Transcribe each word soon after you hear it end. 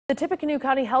The Tippecanoe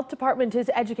County Health Department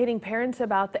is educating parents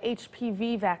about the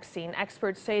HPV vaccine.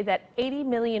 Experts say that 80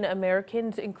 million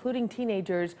Americans, including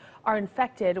teenagers, are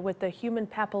infected with the human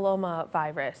papilloma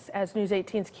virus. As News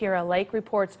 18's Kira Lake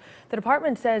reports, the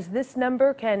department says this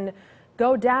number can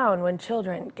go down when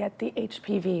children get the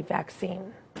HPV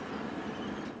vaccine.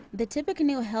 The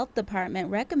Tippecanoe Health Department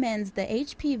recommends the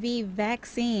HPV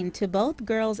vaccine to both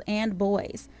girls and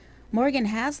boys. Morgan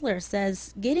Hasler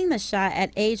says getting the shot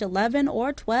at age 11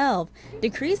 or 12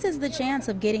 decreases the chance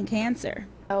of getting cancer.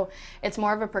 So it's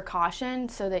more of a precaution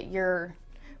so that you're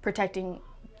protecting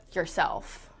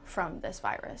yourself from this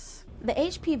virus. The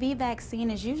HPV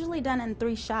vaccine is usually done in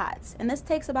 3 shots, and this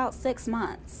takes about 6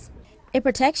 months. It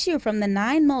protects you from the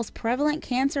 9 most prevalent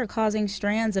cancer-causing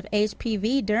strands of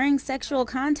HPV during sexual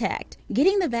contact.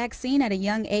 Getting the vaccine at a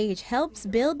young age helps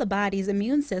build the body's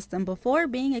immune system before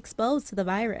being exposed to the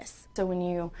virus. So when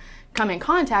you come in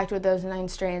contact with those 9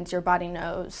 strands, your body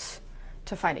knows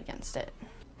to fight against it.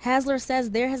 Hasler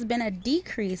says there has been a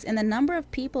decrease in the number of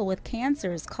people with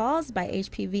cancers caused by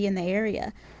HPV in the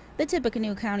area. The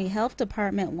Tippecanoe County Health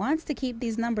Department wants to keep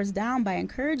these numbers down by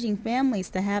encouraging families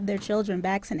to have their children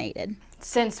vaccinated.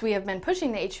 Since we have been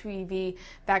pushing the HPV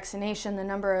vaccination, the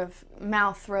number of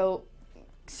mouth, throat,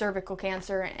 cervical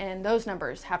cancer, and those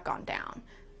numbers have gone down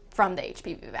from the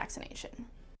HPV vaccination.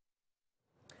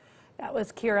 That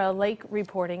was Kira Lake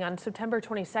reporting. On September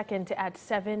 22nd at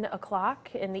 7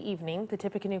 o'clock in the evening. The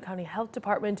Tippecanoe County Health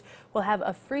Department will have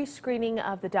a free screening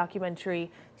of the documentary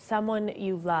Someone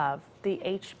You Love, the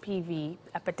HPV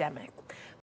Epidemic.